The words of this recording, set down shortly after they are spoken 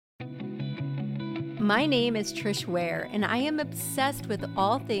My name is Trish Ware, and I am obsessed with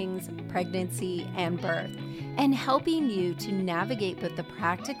all things pregnancy and birth, and helping you to navigate both the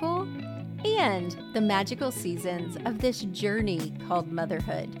practical and the magical seasons of this journey called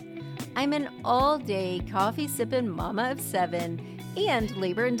motherhood. I'm an all-day coffee-sipping mama of 7 and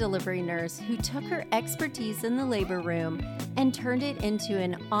labor and delivery nurse who took her expertise in the labor room and turned it into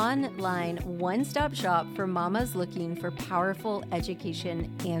an online one-stop shop for mamas looking for powerful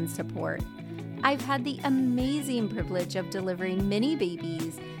education and support. I've had the amazing privilege of delivering many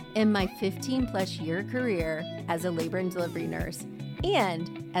babies in my 15-plus year career as a labor and delivery nurse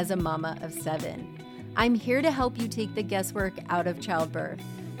and as a mama of 7. I'm here to help you take the guesswork out of childbirth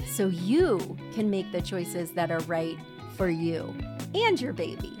so you can make the choices that are right for you and your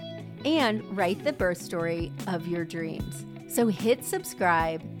baby and write the birth story of your dreams. So hit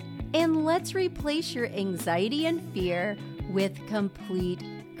subscribe and let's replace your anxiety and fear with complete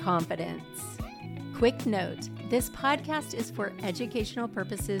confidence. Quick note, this podcast is for educational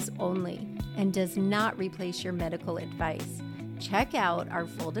purposes only and does not replace your medical advice. Check out our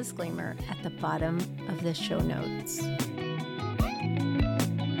full disclaimer at the bottom of the show notes.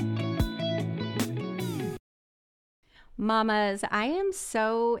 Mamas, I am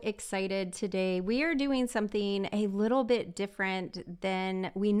so excited today. We are doing something a little bit different than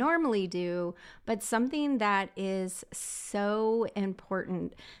we normally do, but something that is so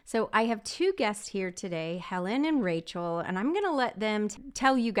important. So I have two guests here today, Helen and Rachel, and I'm going to let them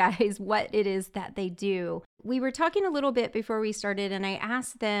tell you guys what it is that they do. We were talking a little bit before we started, and I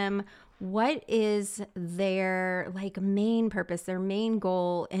asked them what is their main purpose, their main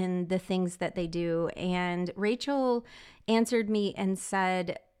goal in the things that they do. And Rachel answered me and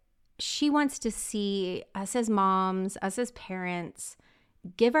said she wants to see us as moms, us as parents,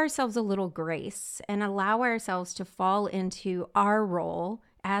 give ourselves a little grace and allow ourselves to fall into our role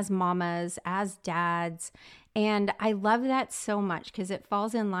as mamas, as dads. And I love that so much because it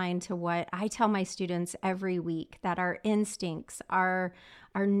falls in line to what I tell my students every week, that our instincts, our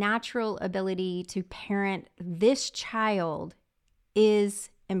natural ability to parent this child is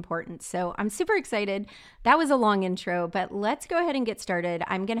important. So I'm super excited. That was a long intro, but let's go ahead and get started.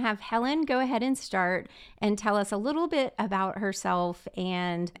 I'm going to have Helen go ahead and start and tell us a little bit about herself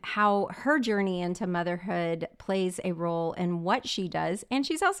and how her journey into motherhood plays a role in what she does. And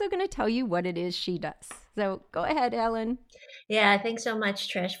she's also going to tell you what it is she does. So go ahead, Helen. Yeah, thanks so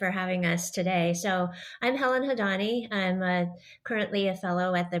much, Trish, for having us today. So I'm Helen Hadani. I'm currently a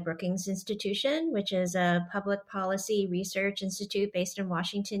fellow at the Brookings Institution, which is a public policy research institute based in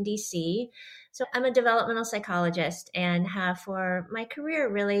Washington, D.C. So I'm a developmental psychologist and have for my career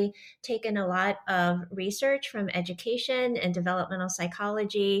really taken a lot of research from education and developmental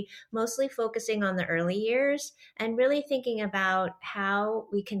psychology, mostly focusing on the early years and really thinking about how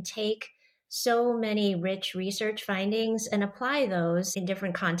we can take so many rich research findings and apply those in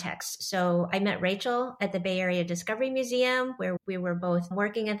different contexts. So I met Rachel at the Bay Area Discovery Museum, where we were both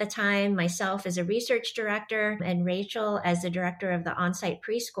working at the time, myself as a research director and Rachel as the director of the on-site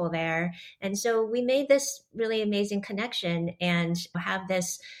preschool there. And so we made this really amazing connection and have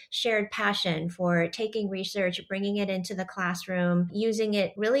this shared passion for taking research, bringing it into the classroom, using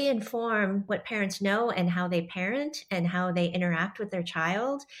it really inform what parents know and how they parent and how they interact with their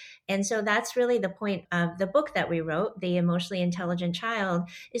child. And so that's really the point of the book that we wrote, The Emotionally Intelligent Child,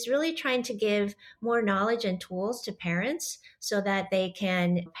 is really trying to give more knowledge and tools to parents so that they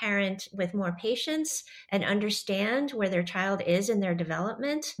can parent with more patience and understand where their child is in their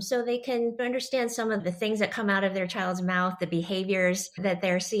development, so they can understand some of the things that come out of their child's mouth, the behaviors that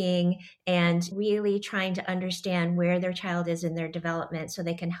they're seeing, and really trying to understand where their child is in their development so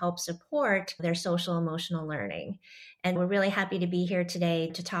they can help support their social emotional learning. And we're really happy to be here today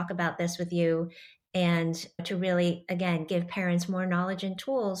to talk about this with you and to really, again, give parents more knowledge and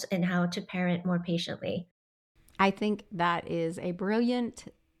tools in how to parent more patiently. I think that is a brilliant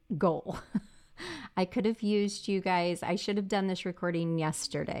goal. I could have used you guys. I should have done this recording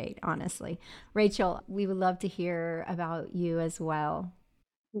yesterday, honestly. Rachel, we would love to hear about you as well.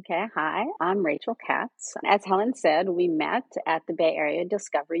 Okay, hi, I'm Rachel Katz. As Helen said, we met at the Bay Area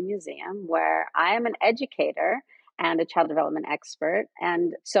Discovery Museum, where I am an educator and a child development expert.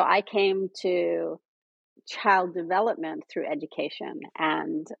 And so I came to child development through education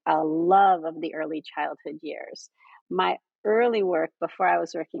and a love of the early childhood years. My early work, before I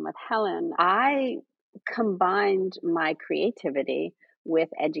was working with Helen, I combined my creativity with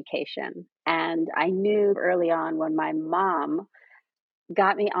education. And I knew early on when my mom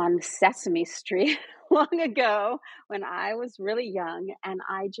got me on Sesame Street long ago when I was really young. And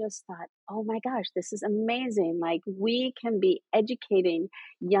I just thought, oh my gosh, this is amazing. Like, we can be educating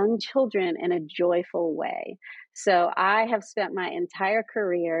young children in a joyful way. So I have spent my entire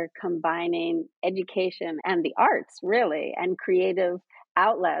career combining education and the arts, really, and creative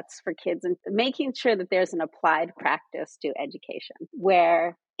outlets for kids, and making sure that there's an applied practice to education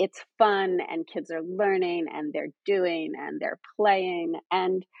where it's fun and kids are learning and they're doing and they're playing.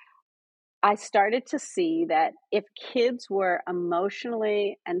 And I started to see that if kids were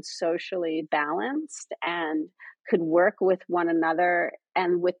emotionally and socially balanced and could work with one another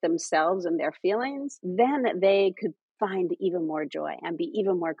and with themselves and their feelings, then they could find even more joy and be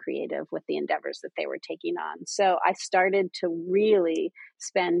even more creative with the endeavors that they were taking on. So I started to really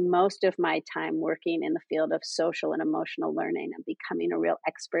spend most of my time working in the field of social and emotional learning and becoming a real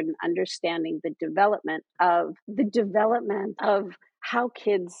expert in understanding the development of how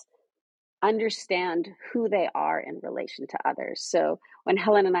kids understand who they are in relation to others. So when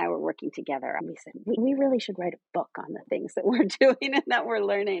Helen and I were working together, we said, we really should write a book on the things that we're doing and that we're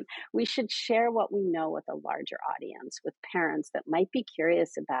learning. We should share what we know with a larger audience, with parents that might be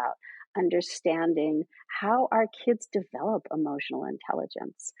curious about understanding how our kids develop emotional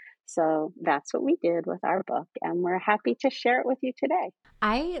intelligence. So that's what we did with our book, and we're happy to share it with you today.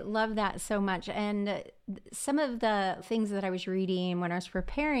 I love that so much. And some of the things that I was reading when I was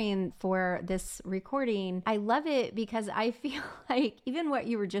preparing for this recording, I love it because I feel like even what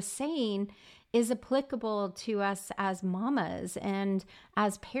you were just saying is applicable to us as mamas and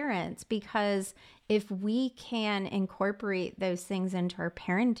as parents, because if we can incorporate those things into our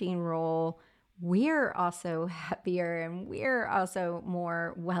parenting role, we're also happier and we're also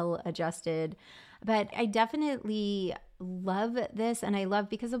more well adjusted. But I definitely love this. And I love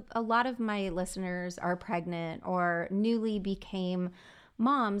because a lot of my listeners are pregnant or newly became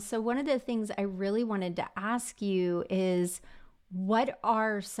moms. So one of the things I really wanted to ask you is, what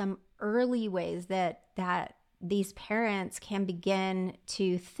are some early ways that these parents can begin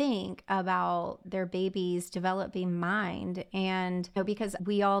to think about their baby's developing mind? And because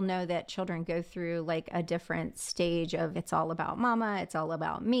we all know that children go through like a different stage of, it's all about mama, it's all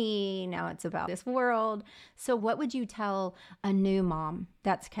about me, now it's about this world. So what would you tell a new mom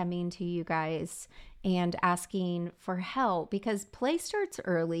that's coming to you guys and asking for help? Because play starts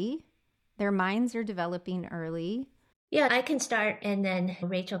early, their minds are developing early. Yeah, I can start and then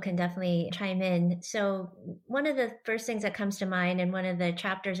Rachel can definitely chime in. So, one of the first things that comes to mind, and one of the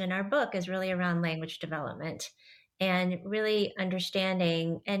chapters in our book, is really around language development and really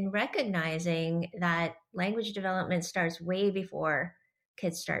understanding and recognizing that language development starts way before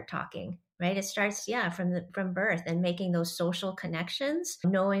kids start talking. Right? It starts, from birth, and making those social connections,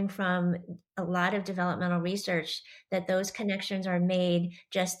 knowing from a lot of developmental research that those connections are made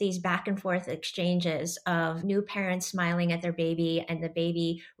just these back and forth exchanges of new parents smiling at their baby and the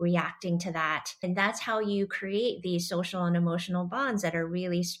baby reacting to that. And that's how you create these social and emotional bonds that are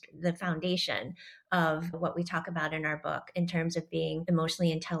really the foundation of what we talk about in our book in terms of being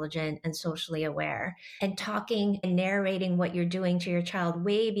emotionally intelligent and socially aware, and talking and narrating what you're doing to your child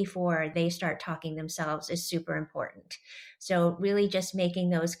way before they start talking themselves is super important. So really just making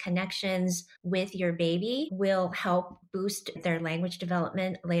those connections with your baby will help boost their language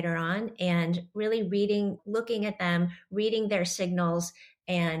development later on, and really looking at them, reading their signals,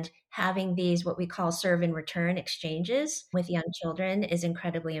 and having these what we call serve and return exchanges with young children is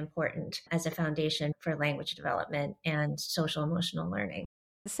incredibly important as a foundation for language development and social emotional learning.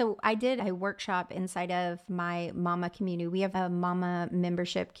 So I did a workshop inside of my mama community. We have a mama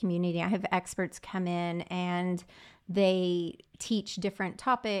membership community. I have experts come in and they teach different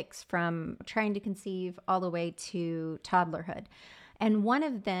topics from trying to conceive all the way to toddlerhood. And one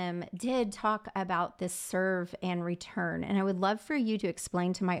of them did talk about this serve and return. And I would love for you to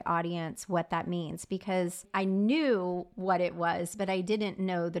explain to my audience what that means, because I knew what it was, but I didn't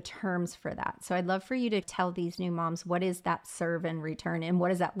know the terms for that. So I'd love for you to tell these new moms, what is that serve and return, and what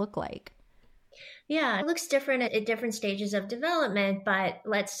does that look like? Yeah, it looks different at different stages of development. But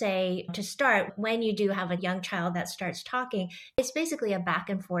let's say to start, when you do have a young child that starts talking, it's basically a back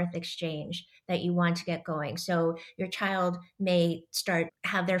and forth exchange that you want to get going. So your child may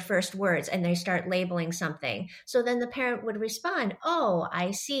have their first words and they start labeling something. So then the parent would respond, oh,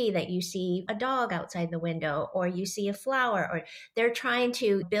 I see that you see a dog outside the window, or you see a flower, or they're trying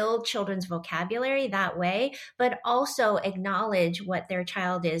to build children's vocabulary that way, but also acknowledge what their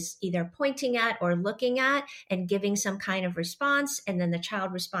child is either pointing at or looking at and giving some kind of response. And then the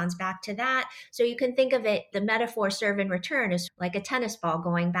child responds back to that. So you can think of it, the metaphor serve and return is like a tennis ball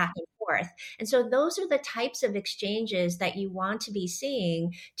going back and forth. forth. And so those are the types of exchanges that you want to be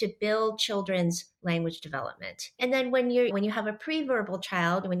seeing to build children's language development. And then when you have a pre-verbal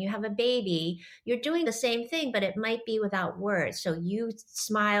child, when you have a baby, you're doing the same thing, but it might be without words. So you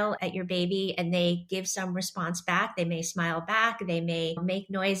smile at your baby and they give some response back. They may smile back, they may make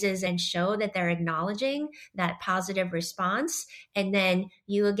noises and show that they're acknowledging that positive response. And then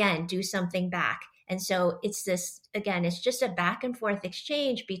you again do something back. And so it's this, again, it's just a back and forth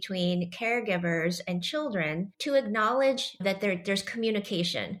exchange between caregivers and children to acknowledge that there's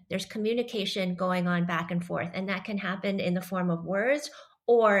communication. There's communication going on back and forth. And that can happen in the form of words,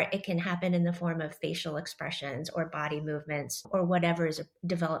 or it can happen in the form of facial expressions or body movements or whatever is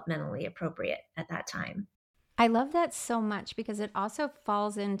developmentally appropriate at that time. I love that so much because it also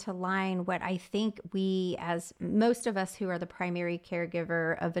falls into line what I think we, as most of us who are the primary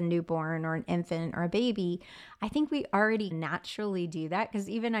caregiver of a newborn or an infant or a baby, I think we already naturally do that. Because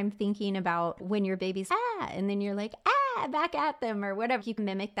even I'm thinking about when your baby's and then you're like back at them or whatever, you can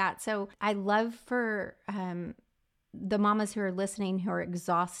mimic that. So I love for the mamas who are listening, who are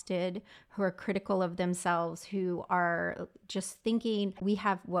exhausted, who are critical of themselves, who are just thinking. We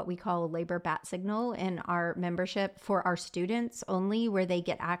have what we call a labor bat signal in our membership for our students only, where they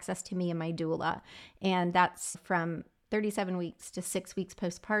get access to me and my doula. And that's from 37 weeks to 6 weeks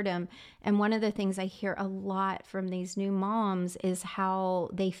postpartum. And one of the things I hear a lot from these new moms is how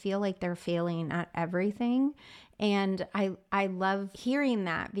they feel like they're failing at everything. And I love hearing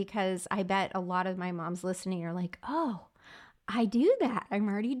that, because I bet a lot of my moms listening are like, oh, I do that. I'm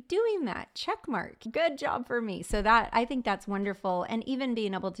already doing that. Check mark. Good job for me. So that, I think that's wonderful. And even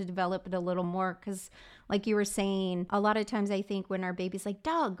being able to develop it a little more, because like you were saying, a lot of times I think when our baby's like,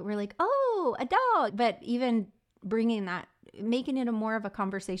 dog, we're like, oh, a dog. But even bringing that, making it a more of a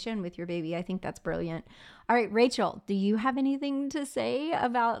conversation with your baby, I think that's brilliant. All right, Rachel, do you have anything to say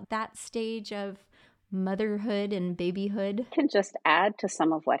about that stage of motherhood and babyhood? I can just add to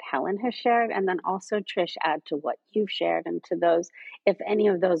some of what Helen has shared, and then also Trish, add to what you've shared, and to those, if any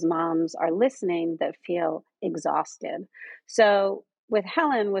of those moms are listening that feel exhausted. So with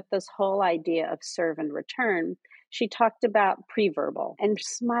Helen, with this whole idea of serve and return, she talked about pre-verbal and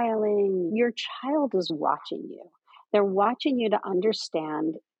smiling. Your child is watching you. They're watching you to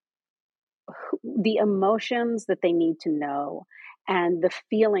understand the emotions that they need to know and the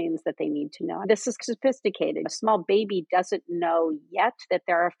feelings that they need to know. This is sophisticated. A small baby doesn't know yet that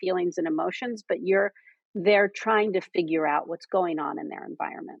there are feelings and emotions, but they're trying to figure out what's going on in their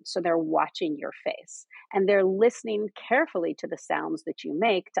environment. So they're watching your face and they're listening carefully to the sounds that you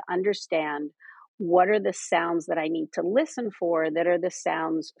make to understand what are the sounds that I need to listen for, that are the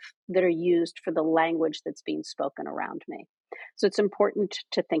sounds that are used for the language that's being spoken around me. So it's important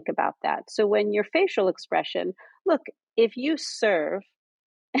to think about that. So when your facial expression, look, if you serve,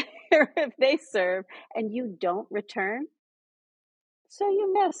 or if they serve and you don't return, so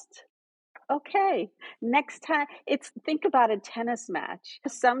you missed. Okay, next time, think about a tennis match.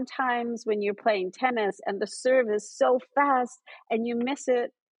 Sometimes when you're playing tennis and the serve is so fast and you miss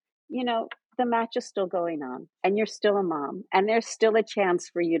it, the match is still going on and you're still a mom and there's still a chance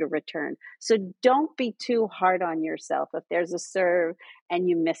for you to return. So don't be too hard on yourself if there's a serve and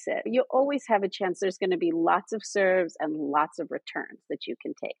you miss it. You always have a chance. There's going to be lots of serves and lots of returns that you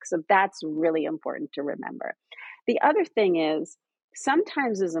can take. So that's really important to remember. The other thing is,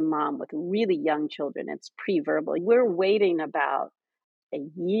 sometimes as a mom with really young children, it's pre-verbal. We're waiting about a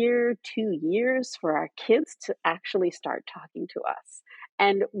year, 2 years for our kids to actually start talking to us.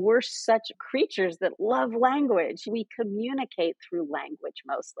 And we're such creatures that love language. We communicate through language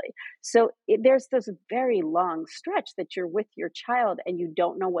mostly. So there's this very long stretch that you're with your child and you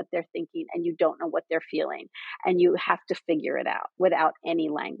don't know what they're thinking and you don't know what they're feeling. And you have to figure it out without any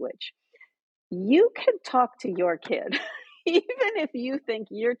language. You can talk to your kid, even if you think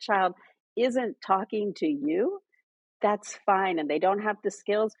your child isn't talking to you, that's fine. And they don't have the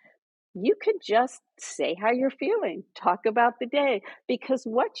skills. You could just say how you're feeling, talk about the day, because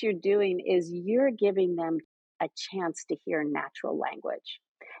what you're doing is you're giving them a chance to hear natural language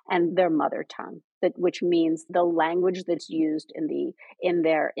and their mother tongue, which means the language that's used in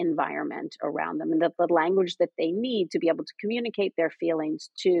their environment around them, and the language that they need to be able to communicate their feelings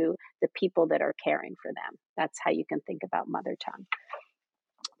to the people that are caring for them. That's how you can think about mother tongue.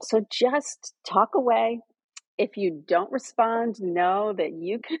 So just talk away. If you don't respond, know that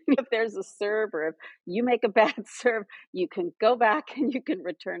you can, if there's a serve or if you make a bad serve, you can go back and you can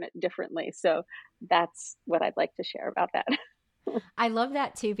return it differently. So that's what I'd like to share about that. I love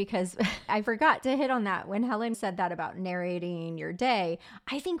that too, because I forgot to hit on that when Helen said that about narrating your day.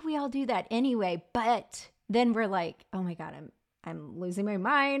 I think we all do that anyway, but then we're like, oh my God, I'm losing my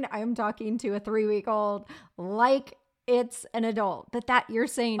mind. I'm talking to a 3-week-old like it's an adult. But that you're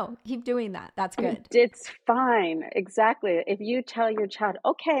saying, oh, keep doing that. That's good. It's fine. Exactly. If you tell your child,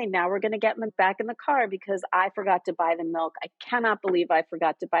 okay, now we're going to get back in the car because I forgot to buy the milk. I cannot believe I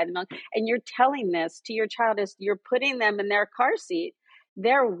forgot to buy the milk. And you're telling this to your child as you're putting them in their car seat.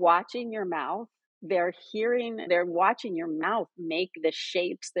 They're watching your mouth. They're watching your mouth make the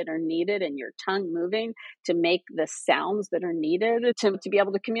shapes that are needed and your tongue moving to make the sounds that are needed to be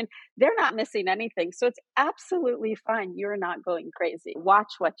able to communicate. They're not missing anything. So it's absolutely fine. You're not going crazy.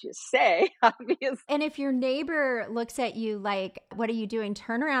 Watch what you say, obviously. And if your neighbor looks at you like, what are you doing?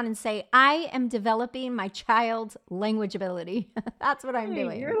 Turn around and say, I am developing my child's language ability. That's what I'm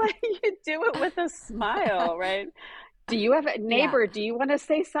doing. You're like, you do it with a smile, right? Do you have a neighbor? Yeah. Do you want to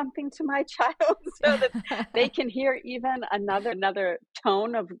say something to my child so that they can hear even another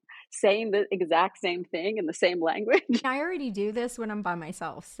tone of saying the exact same thing in the same language? I already do this when I'm by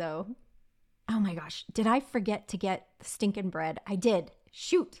myself. So, oh my gosh, did I forget to get stinking bread? I did.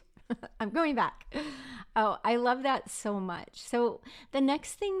 Shoot. I'm going back. Oh, I love that so much. So the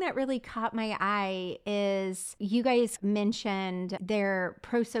next thing that really caught my eye is you guys mentioned their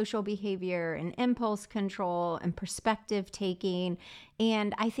pro-social behavior and impulse control and perspective taking.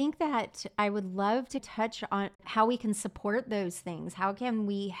 And I think that I would love to touch on how we can support those things. How can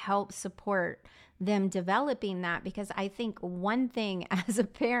we help support them developing that? Because I think one thing as a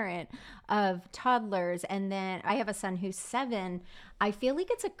parent of toddlers, and then I have a son who's 7, I feel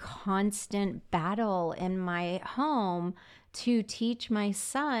like it's a constant battle in my home to teach my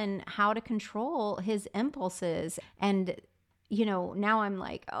son how to control his impulses. And now I'm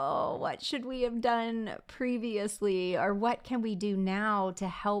like, oh, what should we have done previously? Or what can we do now to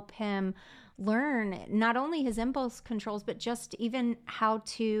help him learn not only his impulse controls, but just even how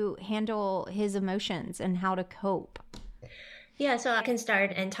to handle his emotions and how to cope? Yeah, so I can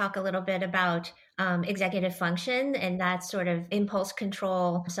start and talk a little bit about executive function, and that sort of impulse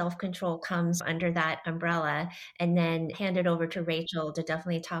control, self-control comes under that umbrella, and then hand it over to Rachel to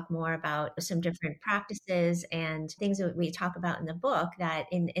definitely talk more about some different practices and things that we talk about in the book that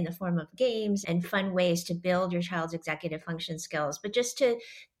in the form of games and fun ways to build your child's executive function skills. But just to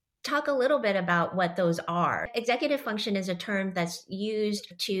talk a little bit about what those are. Executive function is a term that's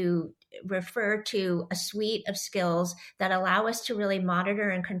used to refer to a suite of skills that allow us to really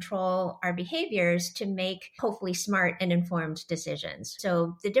monitor and control our behaviors to make hopefully smart and informed decisions.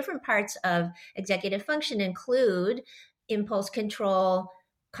 So the different parts of executive function include impulse control,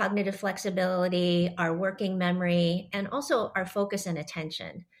 cognitive flexibility, our working memory, and also our focus and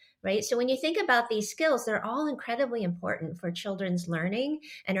attention. Right? So when you think about these skills, they're all incredibly important for children's learning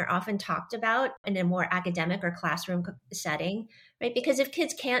and are often talked about in a more academic or classroom setting, right? Because if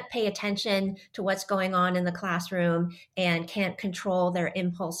kids can't pay attention to what's going on in the classroom and can't control their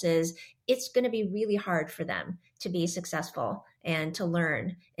impulses, it's going to be really hard for them to be successful and to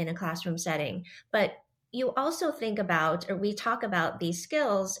learn in a classroom setting. But you also think about, or we talk about these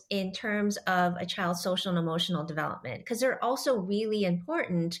skills in terms of a child's social and emotional development, because they're also really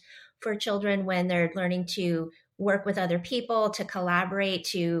important for children when they're learning to work with other people, to collaborate,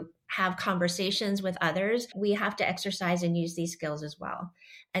 to have conversations with others. We have to exercise and use these skills as well.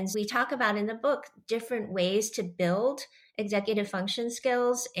 And we talk about in the book different ways to build executive function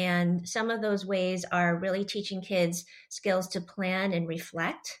skills. And some of those ways are really teaching kids skills to plan and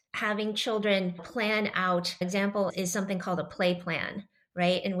reflect. Having children plan out, example is something called a play plan,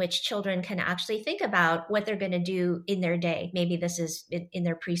 right? In which children can actually think about what they're going to do in their day. Maybe this is in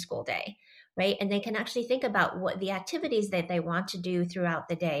their preschool day, right? And they can actually think about what the activities that they want to do throughout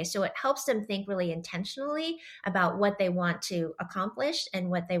the day. So it helps them think really intentionally about what they want to accomplish and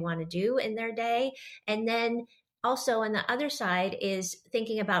what they want to do in their day. And then also on the other side is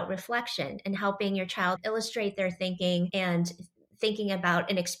thinking about reflection and helping your child illustrate their thinking and thinking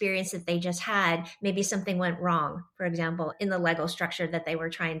about an experience that they just had. Maybe something went wrong, for example, in the Lego structure that they were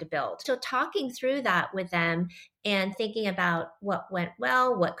trying to build. So talking through that with them and thinking about what went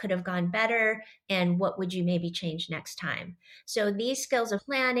well, what could have gone better, and what would you maybe change next time. So these skills of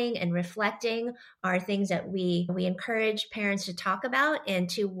planning and reflecting are things that we encourage parents to talk about and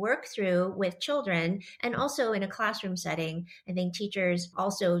to work through with children. And also in a classroom setting, I think teachers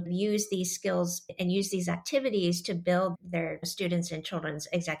also use these skills and use these activities to build their students and children's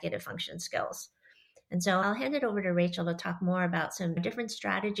executive function skills. And so I'll hand it over to Rachel to talk more about some different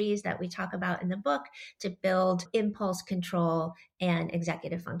strategies that we talk about in the book to build impulse control and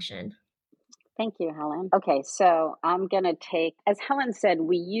executive function. Thank you, Helen. Okay, so I'm going to take, as Helen said,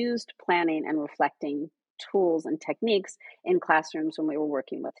 we used planning and reflecting tools and techniques in classrooms when we were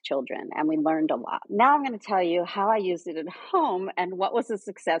working with children, and we learned a lot. Now I'm going to tell you how I used it at home and what was a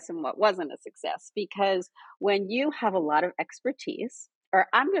success and what wasn't a success. Because when you have a lot of expertise, or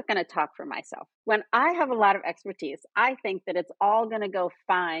I'm just going to talk for myself. When I have a lot of expertise, I think that it's all going to go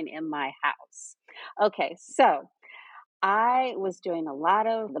fine in my house. Okay, so I was doing a lot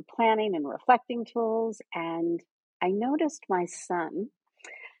of the planning and reflecting tools, and I noticed my son,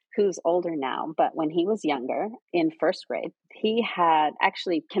 who's older now, but when he was younger in first grade, he had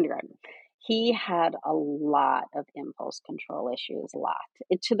actually kindergarten. He had a lot of impulse control issues, a lot,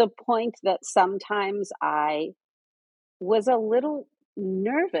 to the point that sometimes I was a little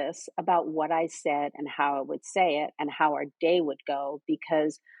nervous about what I said and how I would say it and how our day would go,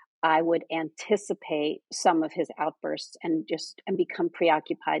 because I would anticipate some of his outbursts and become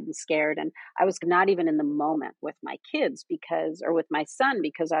preoccupied and scared. And I was not even in the moment with my kids or with my son,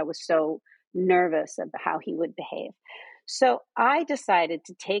 because I was so nervous about how he would behave. So I decided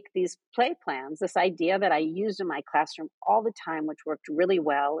to take these play plans, this idea that I used in my classroom all the time, which worked really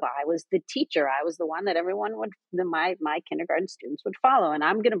well. I was the teacher. I was the one that my kindergarten students would follow, and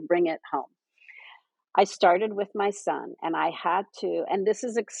I'm going to bring it home. I started with my son, and I had to, and this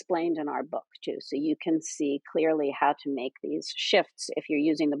is explained in our book too, so you can see clearly how to make these shifts if you're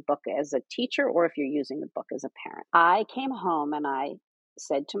using the book as a teacher or if you're using the book as a parent. I came home and I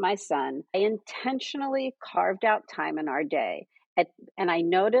said to my son, I intentionally carved out time in our day. And I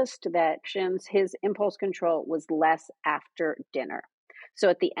noticed that his impulse control was less after dinner. So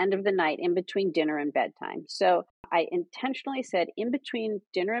at the end of the night, in between dinner and bedtime. So I intentionally said, in between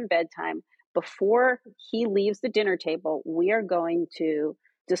dinner and bedtime, before he leaves the dinner table, we are going to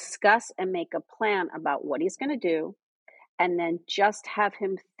discuss and make a plan about what he's going to do, and then just have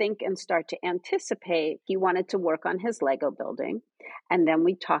him think and start to anticipate. He wanted to work on his Lego building. And then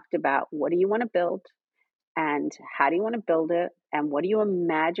we talked about, what do you want to build? And how do you want to build it? And what do you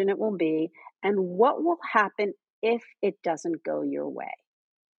imagine it will be? And what will happen if it doesn't go your way?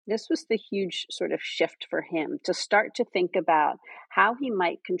 This was the huge sort of shift for him, to start to think about how he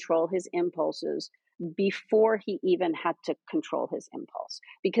might control his impulses before he even had to control his impulse.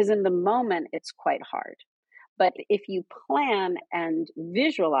 Because in the moment, it's quite hard. But if you plan and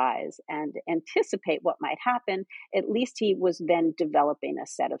visualize and anticipate what might happen, at least he was then developing a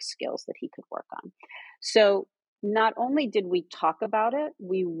set of skills that he could work on. So not only did we talk about it,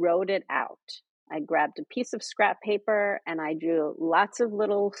 we wrote it out. I grabbed a piece of scrap paper and I drew lots of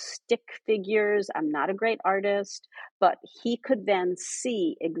little stick figures. I'm not a great artist, but he could then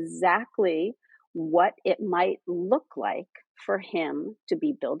see exactly what it might look like for him to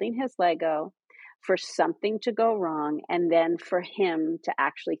be building his Lego, for something to go wrong, and then for him to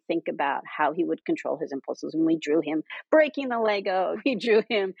actually think about how he would control his impulses. And we drew him breaking the Lego. We drew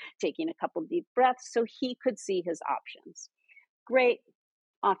him taking a couple deep breaths so he could see his options. Great,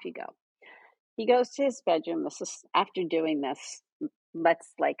 off you go. He goes to his bedroom. This is after doing this,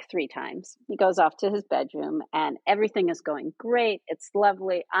 that's like 3 times. He goes off to his bedroom and everything is going great. It's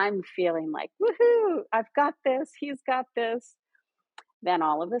lovely. I'm feeling like, woohoo, I've got this. He's got this. Then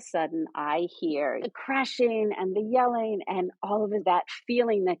all of a sudden I hear the crashing and the yelling and all of that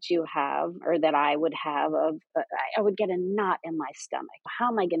feeling that you have, or that I would have, of I would get a knot in my stomach. How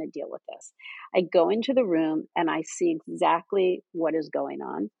am I going to deal with this? I go into the room and I see exactly what is going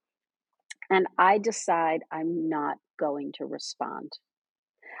on. And I decide I'm not going to respond.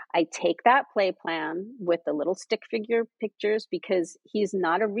 I take that play plan with the little stick figure pictures, because he's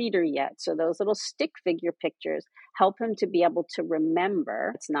not a reader yet. So those little stick figure pictures help him to be able to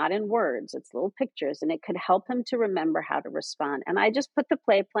remember. It's not in words, it's little pictures, and it could help him to remember how to respond. And I just put the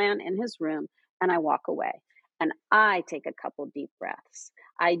play plan in his room and I walk away. And I take a couple deep breaths.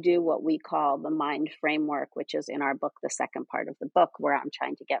 I do what we call the mind framework, which is in our book, the second part of the book, where I'm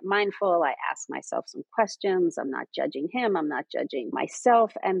trying to get mindful. I ask myself some questions. I'm not judging him. I'm not judging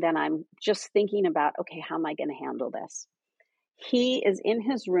myself. And then I'm just thinking about, okay, how am I going to handle this? He is in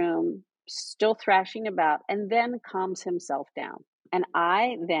his room, still thrashing about, and then calms himself down. And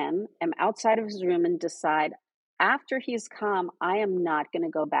I then am outside of his room and decide, after he's calm, I am not going to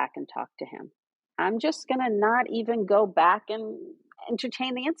go back and talk to him. I'm just going to not even go back and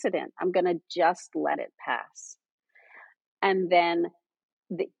entertain the incident. I'm going to just let it pass. And then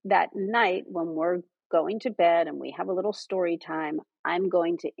that night, when we're going to bed and we have a little story time, I'm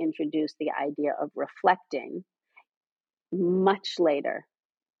going to introduce the idea of reflecting much later,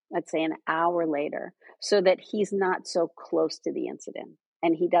 let's say an hour later, so that he's not so close to the incident.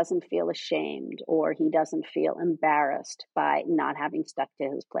 And he doesn't feel ashamed, or he doesn't feel embarrassed by not having stuck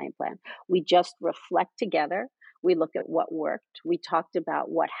to his plan. We just reflect together. We look at what worked. We talked about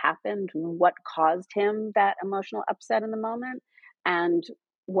what happened, what caused him that emotional upset in the moment, and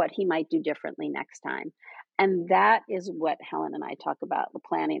what he might do differently next time. And that is what Helen and I talk about, the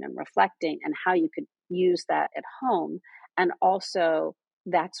planning and reflecting, and how you could use that at home. And also,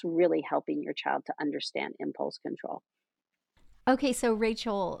 that's really helping your child to understand impulse control. Okay, so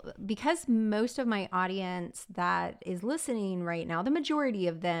Rachel, because most of my audience that is listening right now, the majority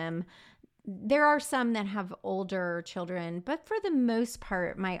of them, there are some that have older children, but for the most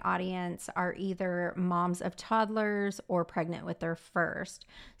part, my audience are either moms of toddlers or pregnant with their first.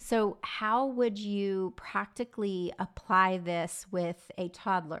 So, how would you practically apply this with a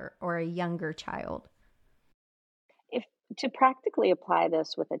toddler or a younger child? If to practically apply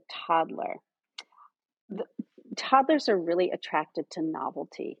this with a toddler, the, toddlers are really attracted to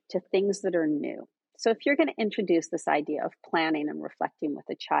novelty, to things that are new. So if you're going to introduce this idea of planning and reflecting with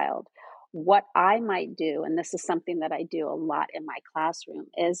a child, what I might do, and this is something that I do a lot in my classroom,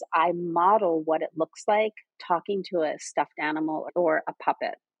 is I model what it looks like talking to a stuffed animal or a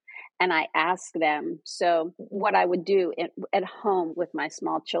puppet. And I ask them, so what I would do at home with my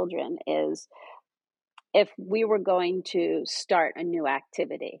small children is, if we were going to start a new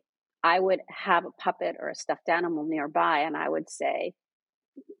activity, I would have a puppet or a stuffed animal nearby, and I would say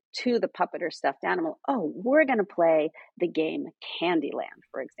to the puppet or stuffed animal, oh, we're going to play the game Candyland,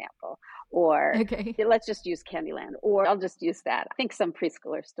 for example. Or Okay. let's just use Candyland, or I'll just use that. I think some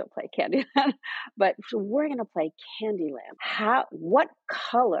preschoolers still play Candyland, but we're going to play Candyland. What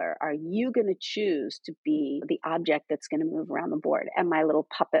color are you going to choose to be the object that's going to move around the board? And my little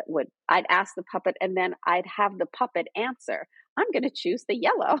puppet I'd ask the puppet, and then I'd have the puppet answer, I'm going to choose the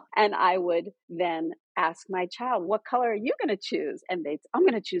yellow. And I would then ask my child, what color are you going to choose? And I'm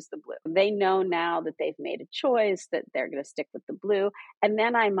going to choose the blue. They know now that they've made a choice, that they're going to stick with the blue. And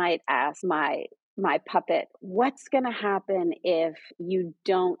then I might ask my puppet, what's going to happen if you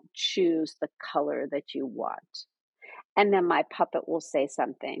don't choose the color that you want? And then my puppet will say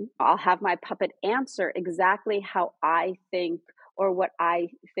something. I'll have my puppet answer exactly how I think, or what I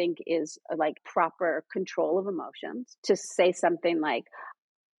think is like proper control of emotions, to say something like,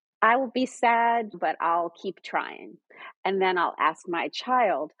 I will be sad, but I'll keep trying. And then I'll ask my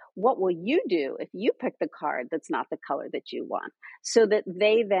child, what will you do if you pick the card that's not the color that you want? So that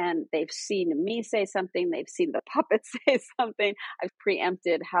they've seen me say something, they've seen the puppet say something, I've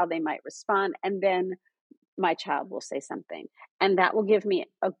preempted how they might respond, and then my child will say something. And that will give me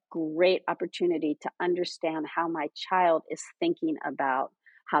a great opportunity to understand how my child is thinking about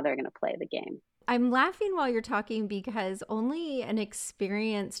how they're going to play the game. I'm laughing while you're talking because only an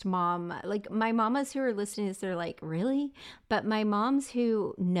experienced mom, like my mamas who are listening to this, they're like, really? But my moms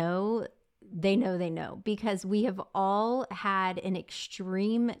who know, they know, because we have all had an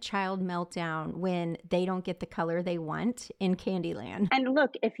extreme child meltdown when they don't get the color they want in Candyland. And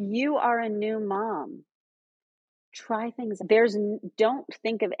look, if you are a new mom, try things. Don't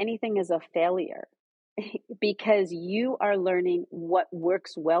think of anything as a failure, because you are learning what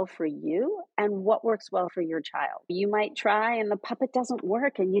works well for you and what works well for your child. You might try and the puppet doesn't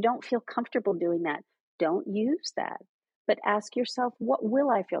work and you don't feel comfortable doing that. Don't use that. But ask yourself, what will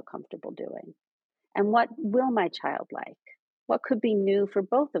I feel comfortable doing? And what will my child like? What could be new for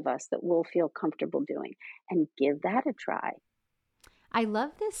both of us that we'll feel comfortable doing? And give that a try. I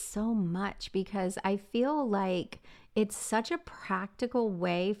love this so much because I feel like it's such a practical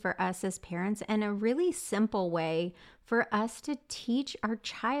way for us as parents, and a really simple way for us to teach our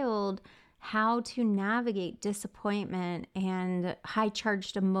child how to navigate disappointment and high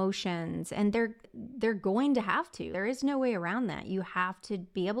charged emotions. And they're going to have to. There is no way around that. You have to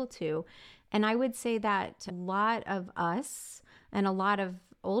be able to. And I would say that a lot of us and a lot of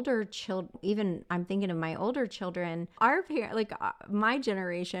older children, even I'm thinking of my older children, our parents, like my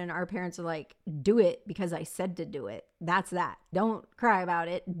generation, our parents are like, do it because I said to do it. That's that. Don't cry about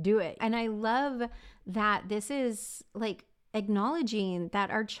it. Do it. And I love that this is like acknowledging that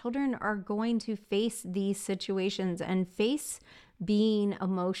our children are going to face these situations and face being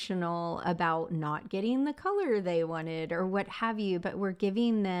emotional about not getting the color they wanted or what have you, but we're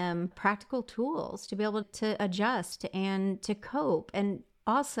giving them practical tools to be able to adjust and to cope, and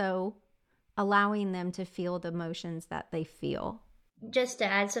also allowing them to feel the emotions that they feel. Just to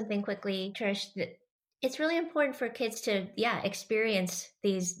add something quickly, Trish, It's really important for kids to, experience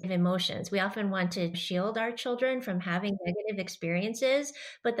these emotions. We often want to shield our children from having negative experiences,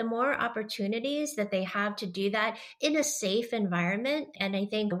 but the more opportunities that they have to do that in a safe environment, and I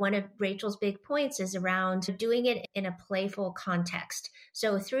think one of Rachel's big points is around doing it in a playful context.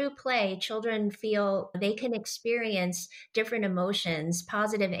 So through play, children feel they can experience different emotions,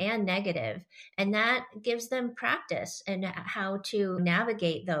 positive and negative, and that gives them practice and how to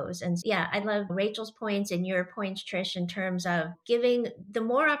navigate those. And yeah, I love Rachel's points and your points, Trish, in terms of giving the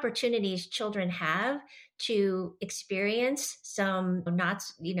more opportunities children have to experience some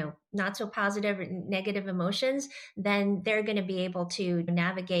not so positive or negative emotions, then they're going to be able to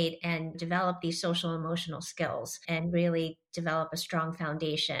navigate and develop these social emotional skills and really develop a strong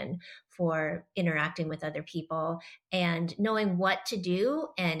foundation for interacting with other people and knowing what to do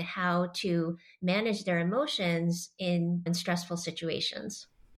and how to manage their emotions in stressful situations.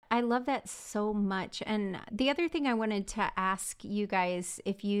 I love that so much. And the other thing I wanted to ask you guys,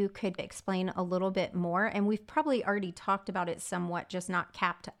 if you could explain a little bit more, and we've probably already talked about it somewhat, just not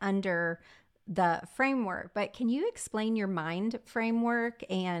capped under the framework, but can you explain your mind framework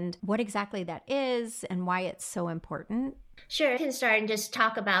and what exactly that is and why it's so important? Sure, I can start and just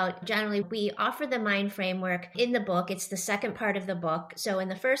talk about generally, we offer the mind framework in the book. It's the second part of the book. So, in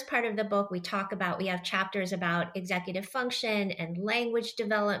the first part of the book, we have chapters about executive function and language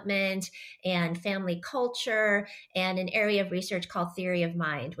development and family culture, and an area of research called theory of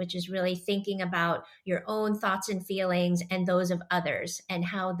mind, which is really thinking about your own thoughts and feelings and those of others and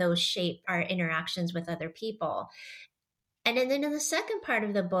how those shape our interactions with other people. And then in the second part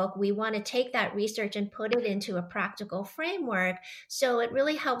of the book, we want to take that research and put it into a practical framework. So it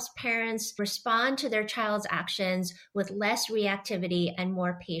really helps parents respond to their child's actions with less reactivity and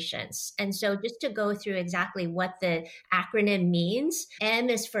more patience. And so just to go through exactly what the acronym means,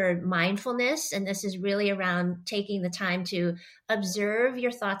 M is for mindfulness. And this is really around taking the time to observe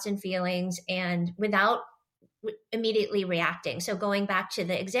your thoughts and feelings and without immediately reacting. So going back to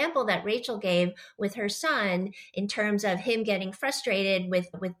the example that Rachel gave with her son in terms of him getting frustrated with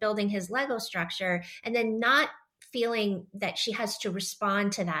building his Lego structure and then not feeling that she has to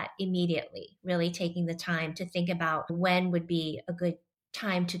respond to that immediately, really taking the time to think about when would be a good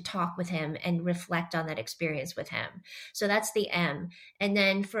time to talk with him and reflect on that experience with him. So that's the M. And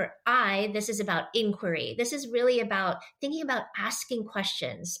then for I, this is about inquiry. This is really about thinking about asking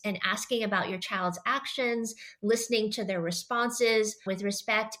questions and asking about your child's actions, listening to their responses with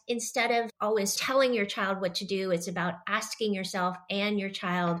respect. Instead of always telling your child what to do, it's about asking yourself and your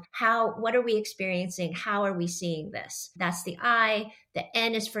child, what are we experiencing? How are we seeing this? That's the I. The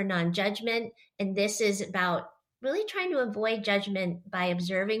N is for non-judgment. And this is about really trying to avoid judgment by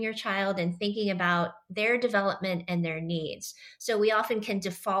observing your child and thinking about their development and their needs. So we often can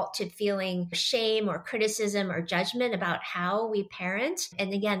default to feeling shame or criticism or judgment about how we parent.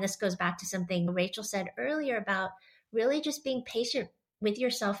 And again, this goes back to something Rachel said earlier about really just being patient with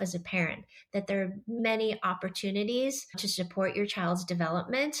yourself as a parent, that there are many opportunities to support your child's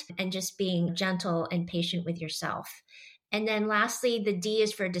development and just being gentle and patient with yourself. And then lastly, the D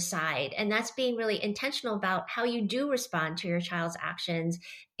is for decide. And that's being really intentional about how you do respond to your child's actions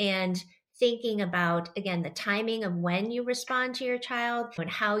and thinking about, again, the timing of when you respond to your child and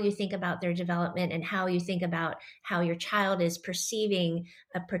how you think about their development and how you think about how your child is perceiving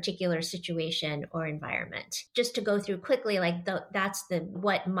a particular situation or environment. Just to go through quickly, that's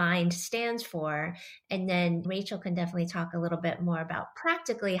what MIND stands for. And then Rachel can definitely talk a little bit more about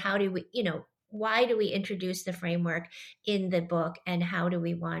practically how do we, why do we introduce the framework in the book and how do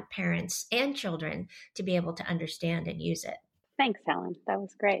we want parents and children to be able to understand and use it? Thanks, Helen. That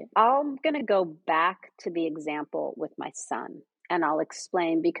was great. I'm going to go back to the example with my son and I'll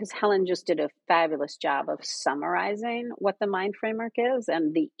explain because Helen just did a fabulous job of summarizing what the mind framework is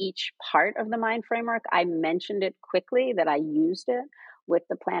and each part of the mind framework. I mentioned it quickly that I used it with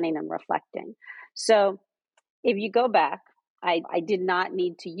the planning and reflecting. So if you go back, I did not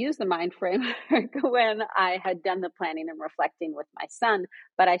need to use the mind framework when I had done the planning and reflecting with my son,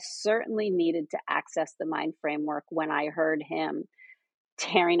 but I certainly needed to access the mind framework when I heard him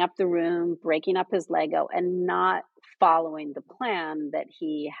tearing up the room, breaking up his Lego, and not following the plan that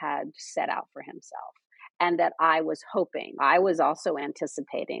he had set out for himself and that I was hoping, I was also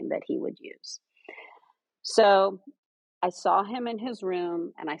anticipating that he would use. So I saw him in his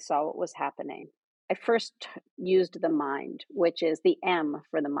room and I saw what was happening. I first used the mind, which is the M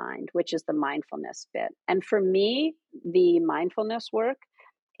for the mind, which is the mindfulness bit. And for me, the mindfulness work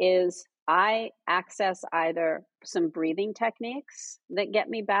is I access either some breathing techniques that get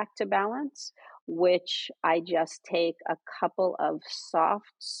me back to balance, which I just take a couple of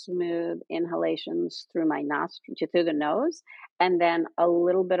soft, smooth inhalations through my nostril, through the nose, and then a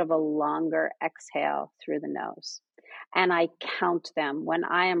little bit of a longer exhale through the nose. And I count them when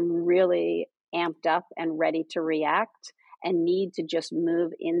I am really amped up and ready to react and need to just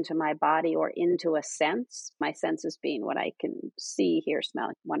move into my body or into a sense. My senses being what I can see, hear,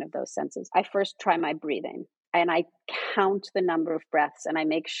 smell, one of those senses. I first try my breathing and I count the number of breaths and I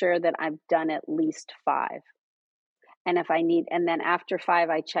make sure that I've done at least 5. And if I need, and then after 5,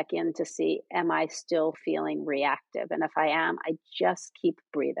 I check in to see, am I still feeling reactive? And if I am, I just keep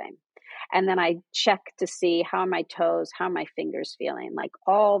breathing. And then I check to see how are my toes, how are my fingers feeling, like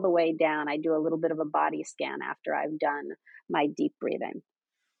all the way down. I do a little bit of a body scan after I've done my deep breathing.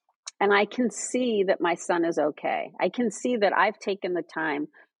 And I can see that my son is okay. I can see that I've taken the time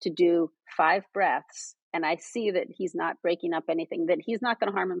to do 5 breaths, and I see that he's not breaking up anything, that he's not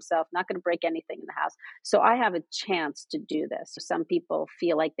going to harm himself, not going to break anything in the house. So I have a chance to do this. Some people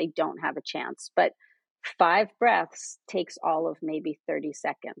feel like they don't have a chance, but 5 breaths takes all of maybe 30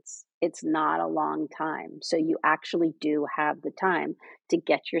 seconds. It's not a long time. So you actually do have the time to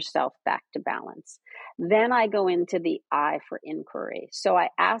get yourself back to balance. Then I go into the I for inquiry. So I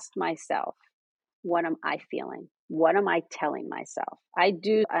asked myself, what am I feeling? What am I telling myself? I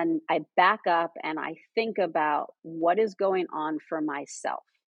back up and I think about what is going on for myself.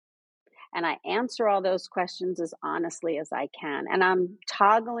 And I answer all those questions as honestly as I can. And I'm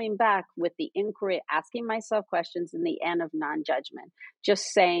toggling back with the inquiry, asking myself questions in the end of non-judgment, just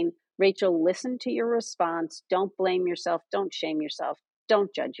saying, Rachel, listen to your response. Don't blame yourself. Don't shame yourself.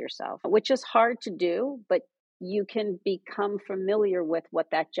 Don't judge yourself, which is hard to do, but you can become familiar with what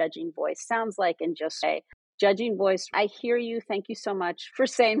that judging voice sounds like and just say, judging voice, I hear you. Thank you so much for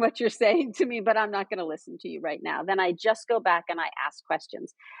saying what you're saying to me, but I'm not going to listen to you right now. Then I just go back and I ask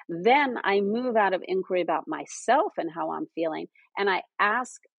questions. Then I move out of inquiry about myself and how I'm feeling. And I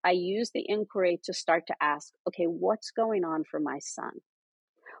use the inquiry to start to ask, okay, what's going on for my son?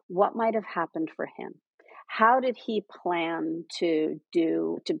 What might have happened for him? How did he plan to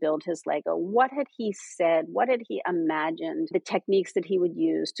build his Lego? What had he said? What had he imagined? The techniques that he would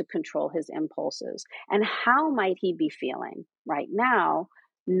use to control his impulses? And how might he be feeling right now,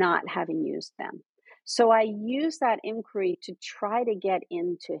 not having used them? So I use that inquiry to try to get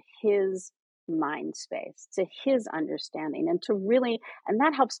into his mind space, to his understanding, and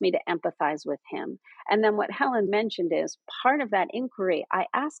that helps me to empathize with him. And then what Helen mentioned is part of that inquiry, I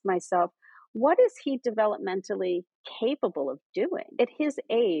ask myself, what is he developmentally capable of doing at his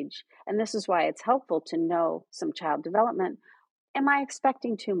age? And this is why it's helpful to know some child development. Am I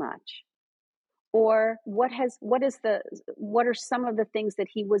expecting too much? Or what are some of the things that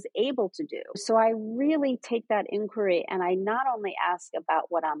he was able to do? So I really take that inquiry and I not only ask about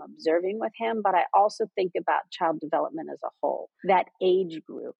what I'm observing with him, but I also think about child development as a whole, that age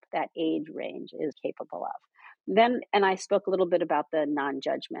group, that age range is capable of. And I spoke a little bit about the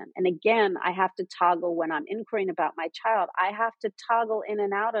non-judgment. And again, I have to toggle when I'm inquiring about my child, I have to toggle in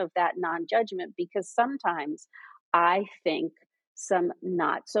and out of that non-judgment because sometimes I think some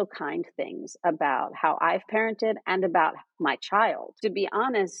not so kind things about how I've parented and about my child. To be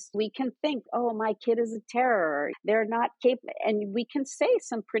honest, we can think, oh, my kid is a terror. They're not capable. And we can say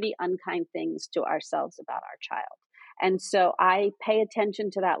some pretty unkind things to ourselves about our child. And so I pay attention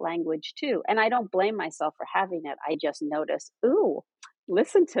to that language too. And I don't blame myself for having it. I just notice, ooh,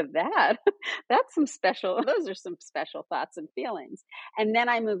 listen to that. Those are some special thoughts and feelings. And then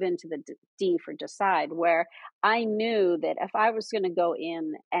I move into the D for decide, where I knew that if I was going to go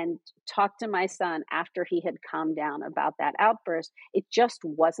in and talk to my son after he had calmed down about that outburst, it just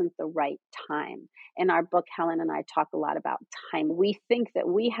wasn't the right time. In our book, Helen and I talk a lot about time. We think that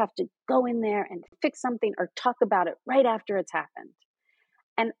we have to go in there and fix something or talk about it right after it's happened.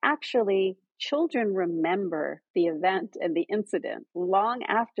 And actually, children remember the event and the incident long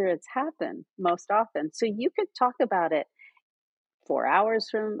after it's happened, most often. So you could talk about it 4 hours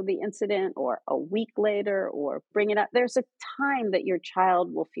from the incident or a week later or bring it up. There's a time that your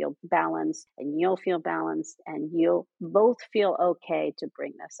child will feel balanced and you'll feel balanced and you'll both feel okay to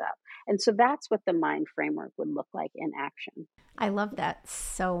bring this up. And so that's what the mind framework would look like in action. I love that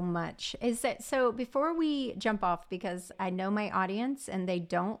so much. So before we jump off, because I know my audience and they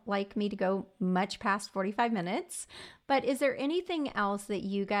don't like me to go much past 45 minutes, but is there anything else that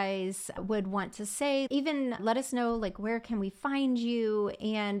you guys would want to say? Even let us know, like, where can we find you?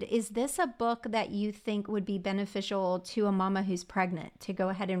 And is this a book that you think would be beneficial to a mama who's pregnant to go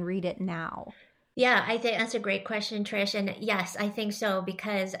ahead and read it now? Yeah, I think that's a great question, Trish. And yes, I think so,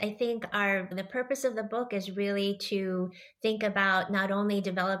 because I think the purpose of the book is really to think about not only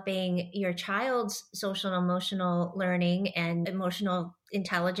developing your child's social and emotional learning and emotional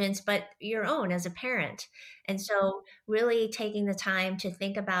intelligence, but your own as a parent. And so really taking the time to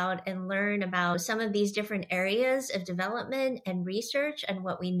think about and learn about some of these different areas of development and research and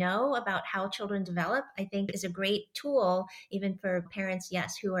what we know about how children develop, I think is a great tool, even for parents,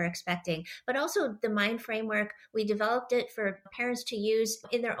 yes, who are expecting. But also the mind framework, we developed it for parents to use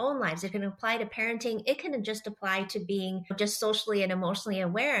in their own lives. It can apply to parenting. It can just apply to being just socially and emotionally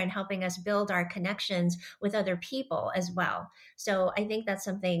aware and helping us build our connections with other people as well. So I think that's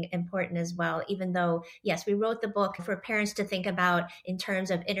something important as well, even though, yes, we wrote the book for parents to think about in terms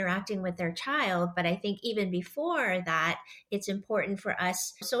of interacting with their child. But I think even before that, it's important for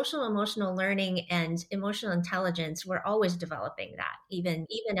us, social emotional learning and emotional intelligence, we're always developing that, even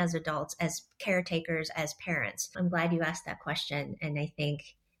as adults, as caretakers, as parents. I'm glad you asked that question. And I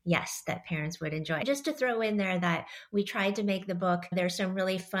think, yes, that parents would enjoy. Just to throw in there that we tried to make the book, there's some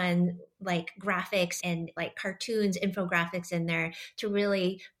really fun like graphics and like cartoons, infographics in there to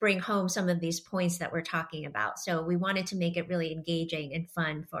really bring home some of these points that we're talking about. So we wanted to make it really engaging and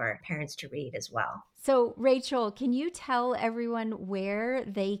fun for parents to read as well. So, Rachel, can you tell everyone where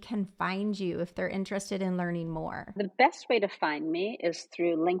they can find you if they're interested in learning more? The best way to find me is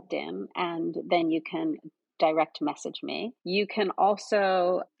through LinkedIn, and then you can direct message me. You can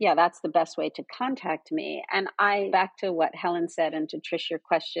also, that's the best way to contact me. And back to what Helen said, and to Trish, your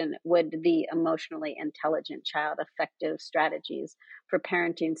question, would the emotionally intelligent child effective strategies for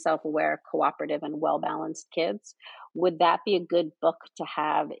parenting self-aware, cooperative, and well-balanced kids? Would that be a good book to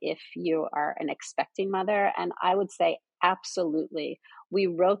have if you are an expecting mother? And I would say absolutely. We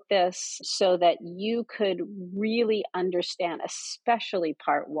wrote this so that you could really understand, especially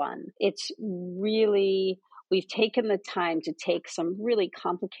part one. We've taken the time to take some really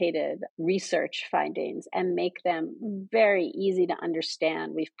complicated research findings and make them very easy to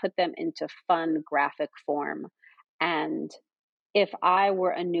understand. We've put them into fun graphic form. And if I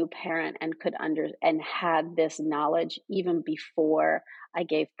were a new parent and and had this knowledge even before I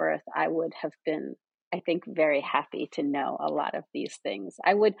gave birth, I would have been, I think, very happy to know a lot of these things.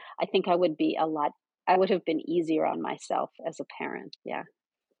 I would have been easier on myself as a parent. Yeah.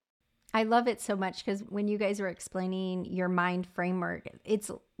 I love it so much because when you guys were explaining your mind framework, it's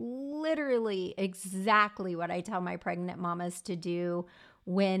literally exactly what I tell my pregnant mamas to do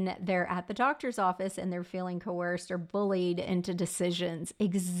when they're at the doctor's office and they're feeling coerced or bullied into decisions.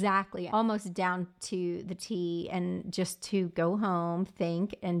 Exactly, almost down to the T, and just to go home,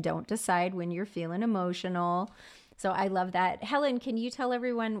 think, and don't decide when you're feeling emotional. So I love that. Helen, can you tell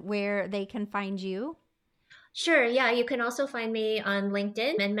everyone where they can find you? Sure. Yeah. You can also find me on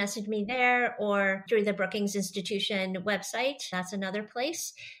LinkedIn and message me there, or through the Brookings Institution website. That's another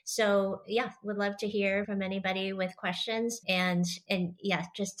place. So yeah, would love to hear from anybody with questions. And yeah,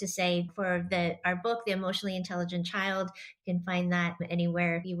 just to say, for our book, The Emotionally Intelligent Child, you can find that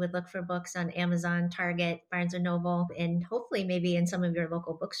anywhere you would look for books, on Amazon, Target, Barnes & Noble, and hopefully maybe in some of your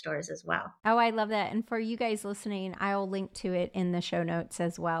local bookstores as well. Oh, I love that. And for you guys listening, I'll link to it in the show notes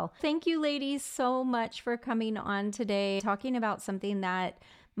as well. Thank you, ladies, so much for coming on today, talking about something that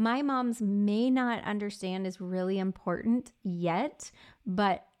my moms may not understand is really important yet,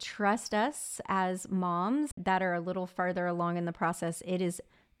 but trust us as moms that are a little farther along in the process. It is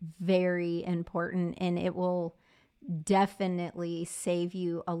very important, and it will definitely save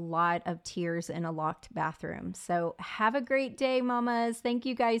you a lot of tears in a locked bathroom. So have a great day, mamas. Thank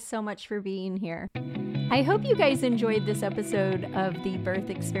you guys so much for being here. I hope you guys enjoyed this episode of the Birth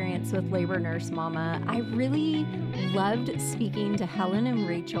Experience with Labor Nurse Mama. I really loved speaking to Helen and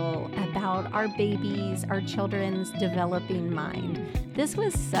Rachel about our babies, our children's developing mind. This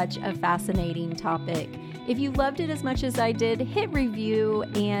was such a fascinating topic. If you loved it as much as I did, hit review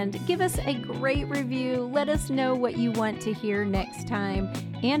and give us a great review. Let us know what you want to hear next time.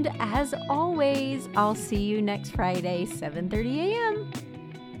 And as always, I'll see you next Friday, 7:30 a.m.